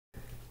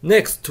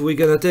Next, we're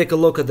gonna take a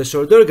look at the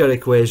Schrodinger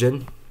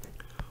equation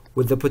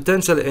with the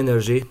potential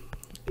energy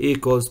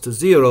equals to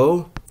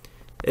 0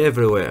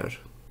 everywhere.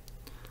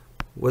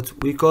 What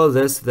we call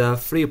this the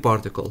free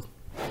particle.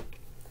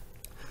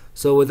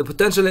 So with the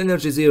potential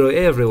energy 0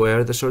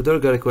 everywhere, the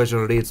Schrodinger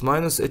equation reads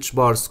minus h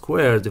bar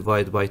squared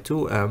divided by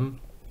 2m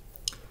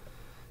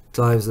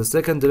times the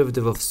second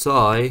derivative of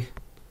psi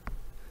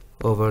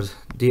over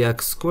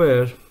dx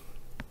squared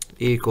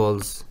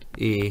equals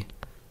e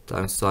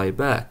times psi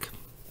back.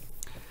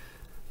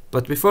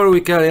 But before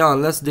we carry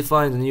on, let's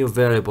define the new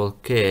variable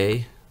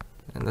k,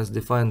 and let's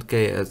define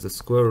k as the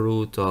square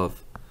root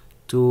of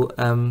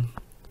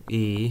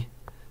 2me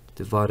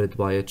divided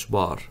by h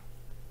bar.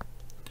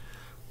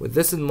 With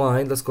this in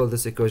mind, let's call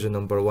this equation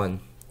number 1.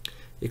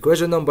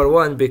 Equation number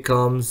 1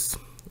 becomes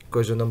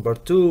equation number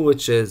 2,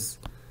 which is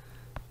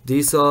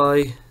d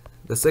psi,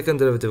 the second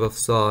derivative of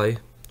psi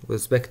with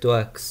respect to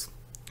x,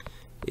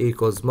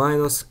 equals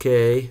minus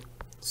k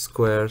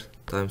squared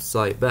times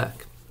psi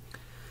back.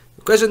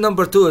 Equation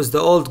number 2 is the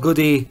old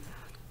goody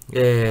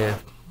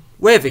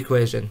wave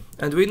equation,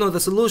 and we know the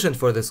solution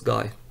for this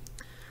guy.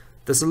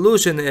 The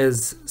solution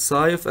is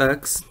psi of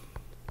x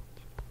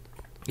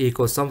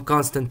equals some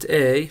constant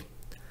a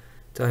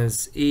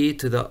times e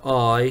to the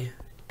I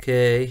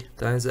k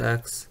times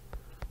x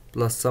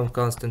plus some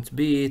constant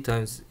b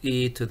times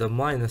e to the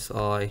minus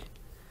I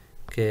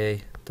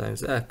k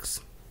times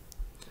x.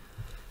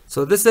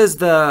 So this is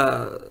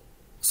the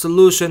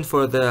solution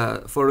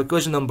for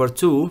equation number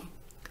 2.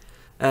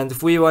 And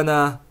if we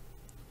wanna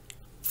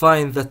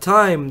find the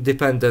time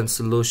dependent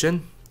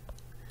solution,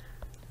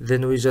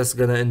 then we're just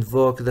gonna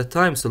invoke the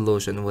time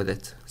solution with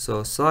it.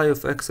 So psi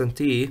of x and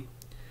t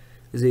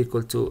is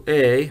equal to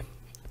a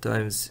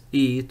times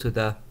e to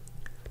the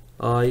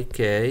I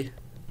k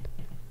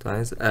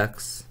times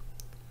x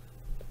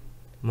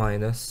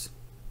minus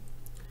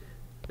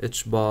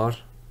h bar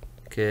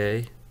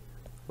k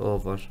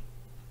over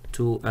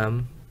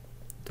 2m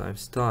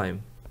times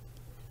time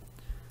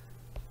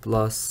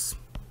plus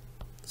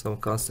some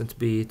constant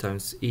b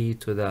times e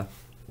to the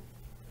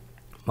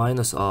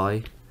minus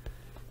I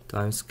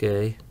times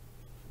k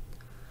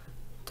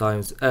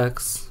times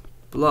x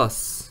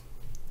plus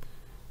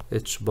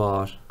h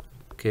bar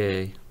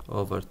k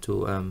over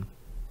 2m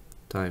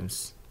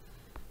times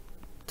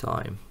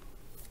time.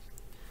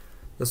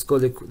 Let's call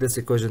this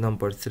equation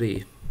number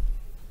 3.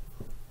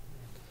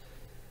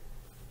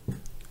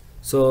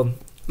 So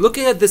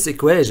looking at this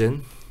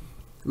equation,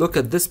 look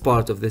at this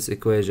part of this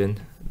equation,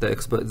 the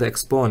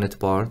exponent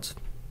part.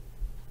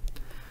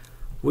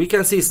 We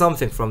can see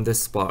something from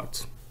this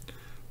part.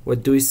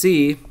 What do we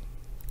see?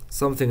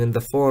 Something in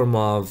the form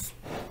of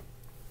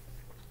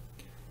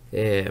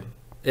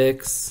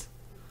x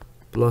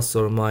plus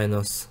or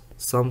minus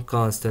some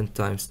constant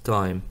times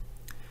time.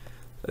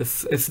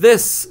 If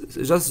this,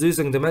 just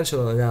using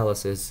dimensional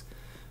analysis,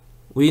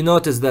 we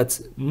notice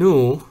that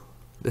nu,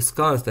 this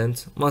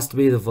constant, must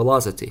be the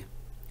velocity.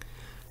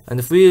 And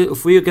if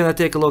we're gonna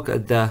take a look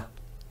at the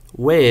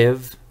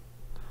wave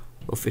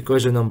of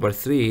equation number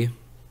 3,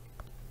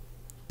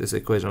 this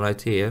equation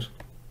right here,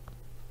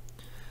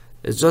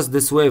 it's just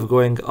this wave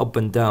going up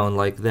and down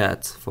like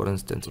that, for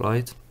instance,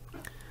 right?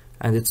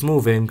 And it's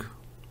moving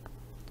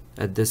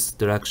at this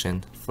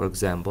direction, for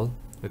example.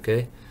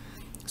 Okay,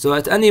 so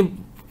at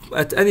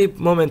any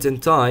moment in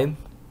time,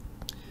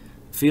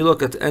 if you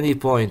look at any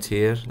point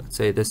here, let's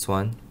say this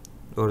one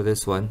or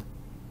this one,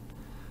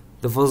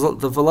 the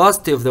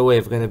velocity of the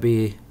wave is going to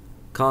be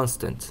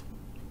constant.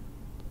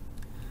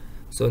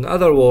 So in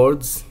other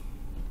words,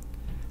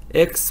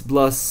 x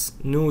plus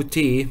nu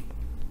t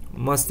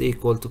must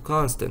equal to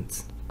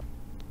constant,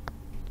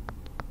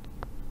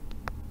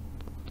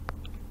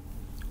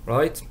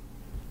 right?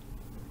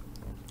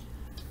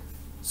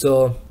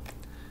 So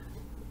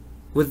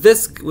with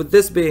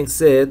this being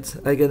said,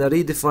 I'm gonna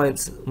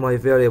redefine my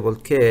variable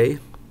k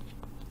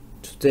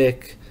to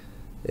take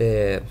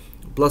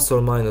plus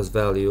or minus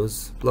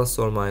values, plus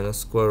or minus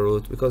square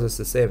root, because it's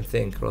the same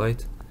thing,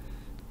 right?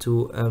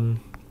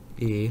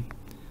 2me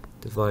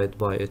divided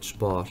by h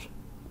bar.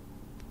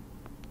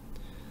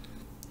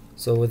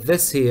 So with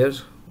this here,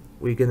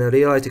 we're gonna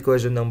rewrite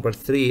equation number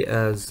 3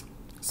 as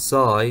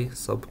psi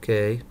sub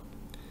k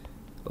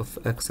of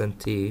x and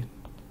t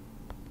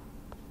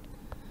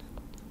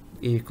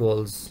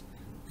equals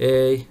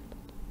a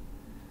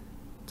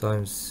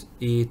times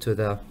e to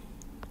the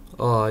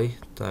I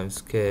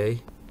times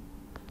k,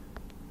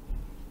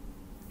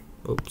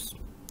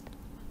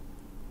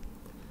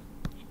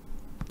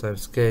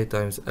 times k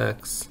times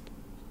x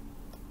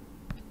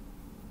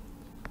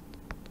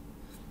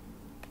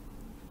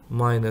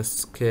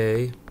minus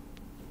k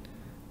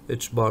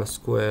h bar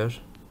square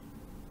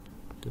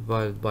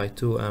divided by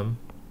 2m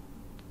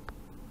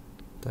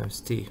times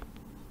t.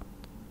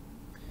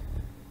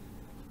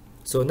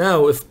 So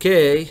now if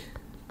k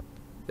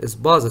is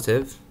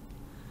positive,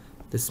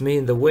 this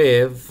means the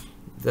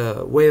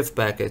wave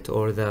packet,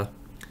 or the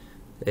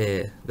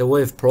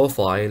wave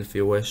profile, if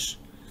you wish,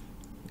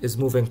 is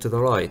moving to the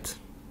right.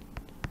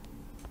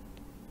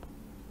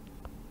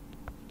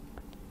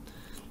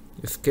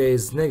 if k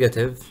is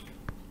negative,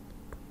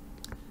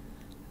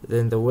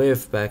 then the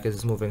wave packet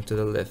is moving to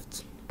the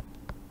left,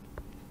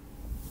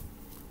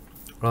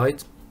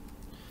 right?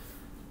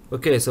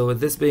 Okay, so with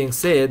this being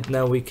said,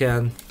 now we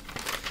can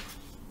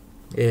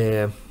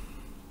do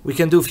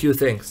a few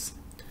things.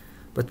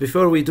 But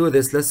before we do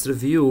this, let's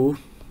review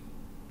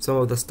some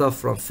of the stuff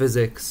from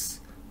physics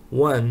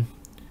 1.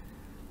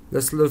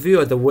 Let's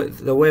review the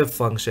wave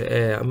function,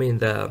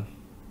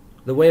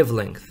 the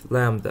wavelength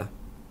lambda.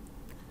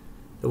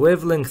 The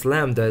wavelength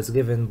lambda is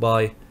given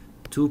by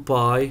 2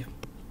 pi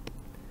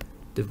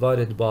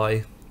divided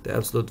by the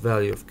absolute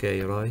value of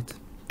k, right?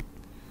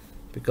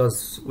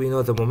 Because we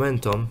know the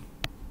momentum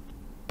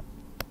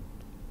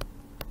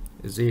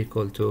is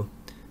equal to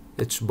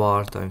h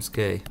bar times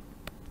k.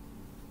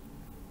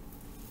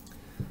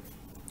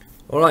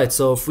 Alright,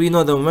 so if we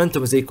know the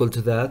momentum is equal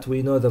to that,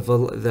 we know the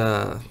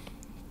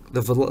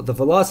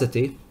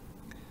velocity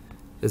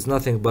is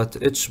nothing but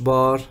h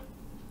bar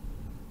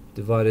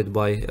divided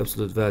by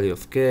absolute value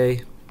of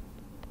k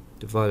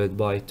divided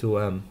by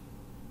 2m.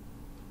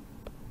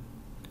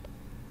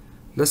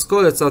 Let's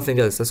call it something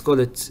else. Let's call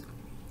it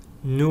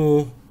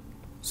nu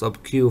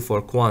sub q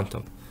for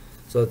quantum.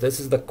 So this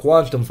is the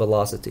quantum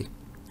velocity.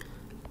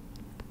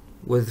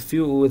 With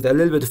a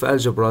little bit of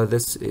algebra,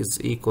 this is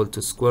equal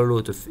to square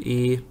root of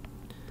e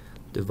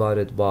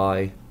divided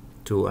by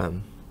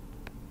 2m.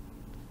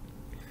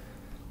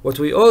 What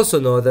we also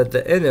know that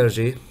the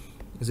energy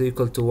is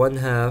equal to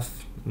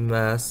 1/2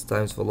 mass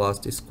times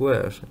velocity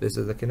squared. This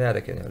is the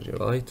kinetic energy,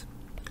 right?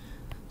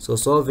 So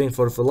solving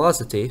for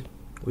velocity,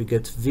 we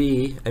get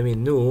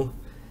nu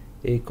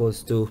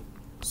equals to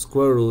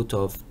square root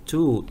of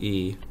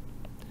 2e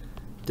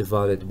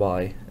divided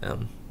by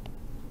m.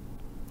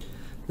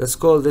 Let's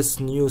call this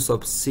nu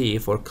sub c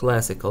for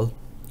classical.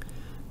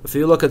 If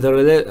you look at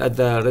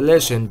the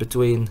relation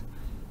between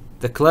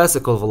the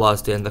classical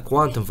velocity and the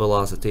quantum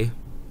velocity,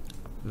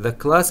 the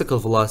classical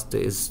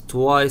velocity is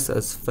twice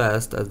as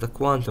fast as the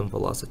quantum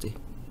velocity,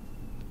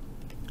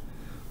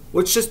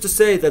 which is to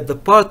say that the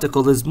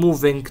particle is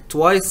moving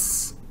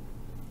twice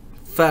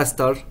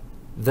faster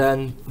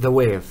than the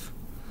wave.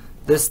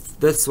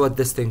 That's what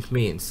this thing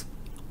means,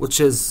 which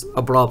is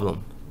a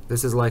problem.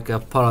 This is like a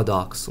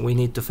paradox. We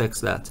need to fix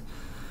that.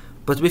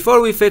 But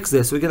before we fix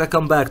this, we're gonna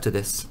come back to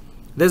this.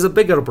 There's a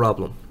bigger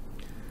problem,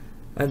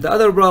 and the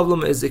other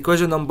problem is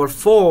equation number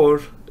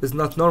 4 is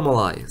not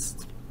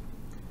normalized.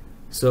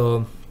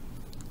 So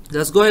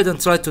let's go ahead and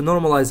try to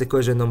normalize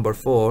equation number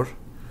 4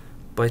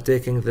 by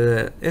taking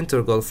the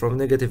integral from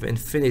negative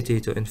infinity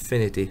to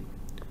infinity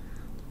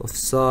of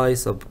psi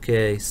sub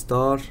k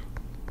star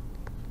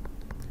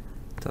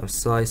times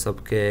psi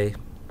sub k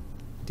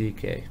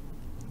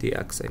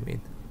dx, I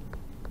mean.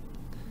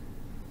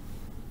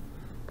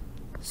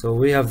 So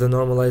we have the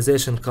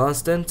normalization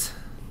constant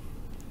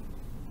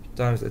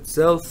times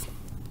itself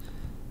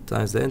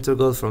times the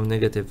integral from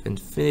negative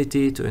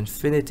infinity to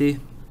infinity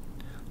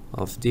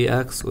of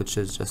dx, which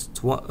is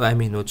just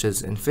which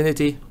is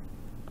infinity.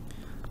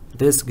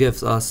 This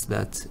gives us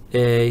that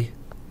a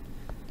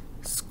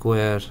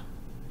squared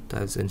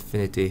times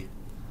infinity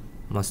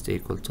must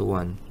equal to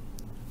 1,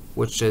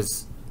 which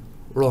is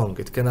wrong.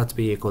 It cannot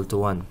be equal to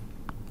 1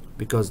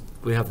 because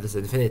we have this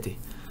infinity.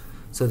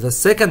 So the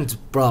second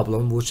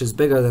problem, which is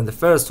bigger than the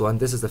first one,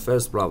 this is the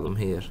first problem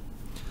here.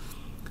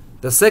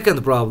 The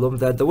second problem,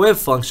 that the wave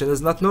function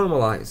is not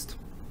normalized.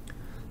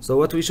 So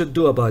what we should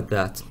do about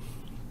that?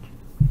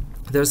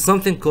 There's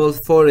something called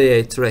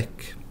Fourier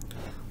trick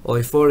or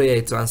a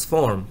Fourier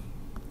transform.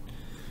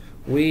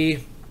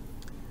 We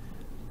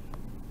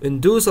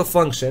induce a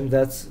function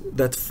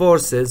that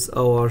forces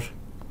our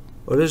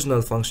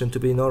original function to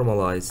be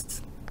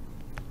normalized,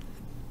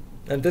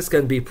 and this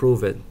can be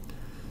proven.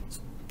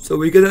 So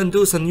we're gonna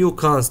induce a new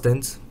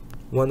constant,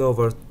 1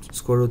 over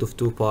square root of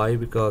 2 pi,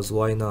 because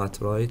why not,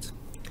 right?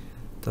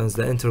 Times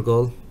the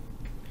integral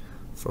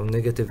from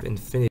negative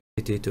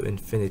infinity to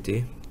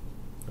infinity,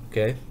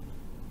 okay,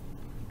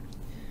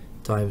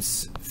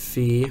 times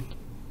phi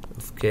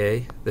of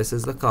k. This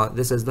is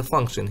the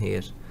function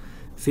here.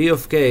 Phi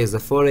of k is the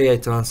Fourier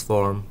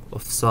transform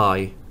of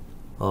psi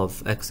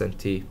of x and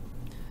t,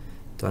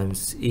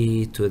 times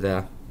e to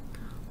the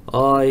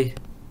I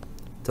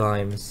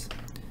times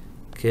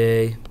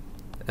k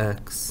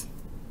x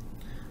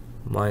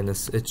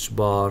minus h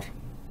bar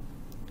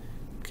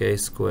k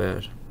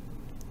squared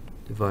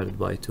divided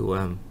by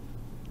 2m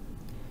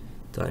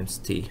times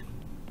t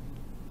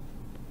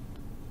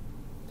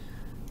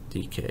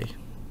dk.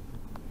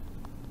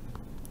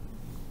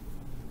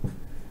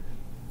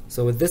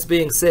 So with this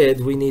being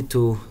said, we need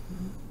to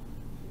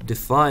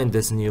define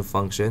this new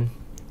function.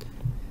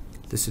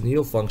 This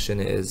new function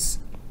is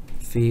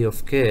phi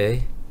of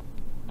k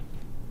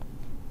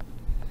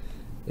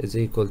is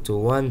equal to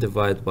 1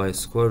 divided by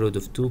square root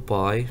of 2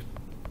 pi.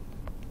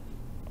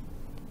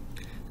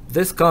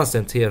 This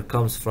constant here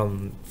comes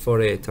from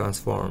Fourier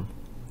transform,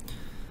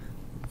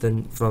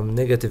 then from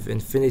negative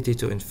infinity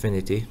to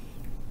infinity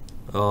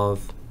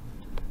of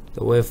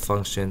the wave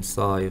function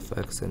psi of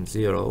x and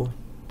 0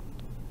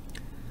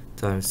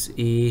 times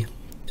e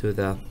to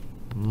the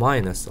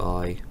minus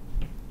I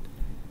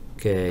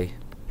k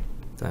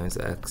times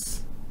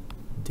x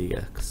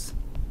dx.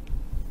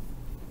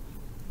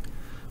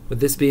 With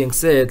this being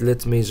said,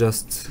 let me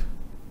just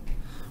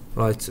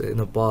write in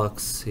a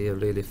box here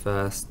really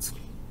fast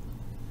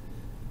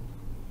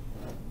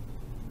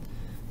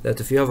that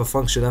if you have a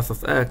function f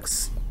of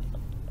x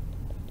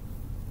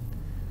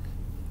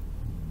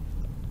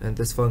and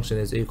this function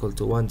is equal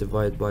to 1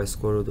 divided by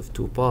square root of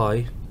 2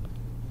 pi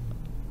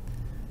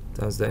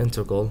times the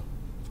integral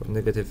from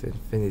negative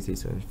infinity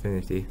to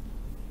infinity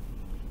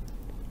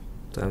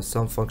times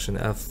some function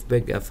f,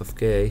 big F of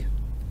k,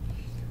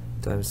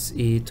 times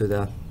e to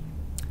the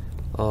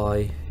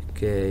I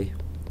k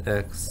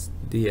x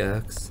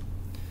dx.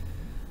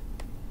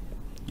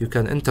 You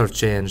can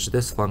interchange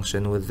this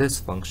function with this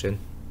function.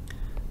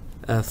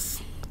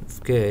 F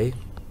of k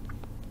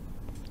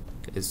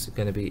is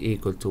going to be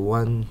equal to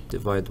 1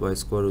 divided by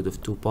square root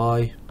of 2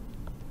 pi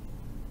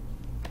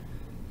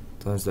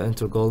times the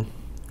integral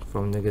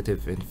from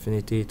negative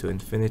infinity to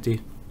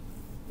infinity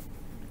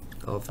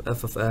of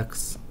f of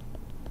x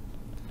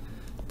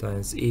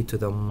times e to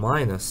the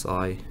minus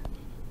I.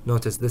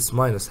 Notice this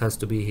minus has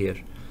to be here.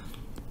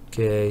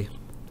 K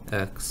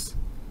x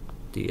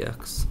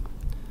dx.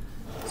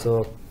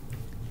 So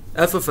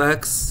f of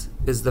x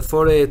is the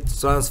Fourier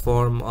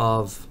transform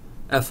of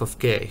f of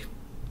k.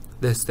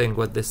 This thing,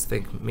 what this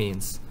thing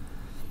means.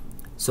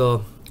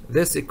 So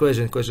this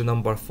equation, equation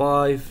number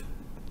 5,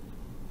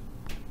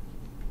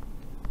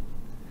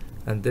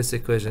 and this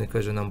equation,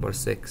 equation number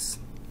 6.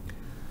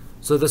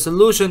 So the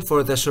solution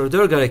for the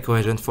Schrodinger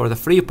equation for the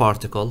free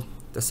particle,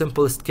 the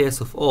simplest case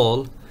of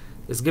all,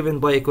 is given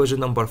by equation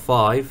number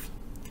 5,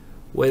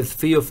 with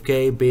phi of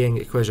k being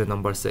equation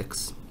number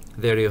 6.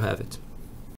 There you have it.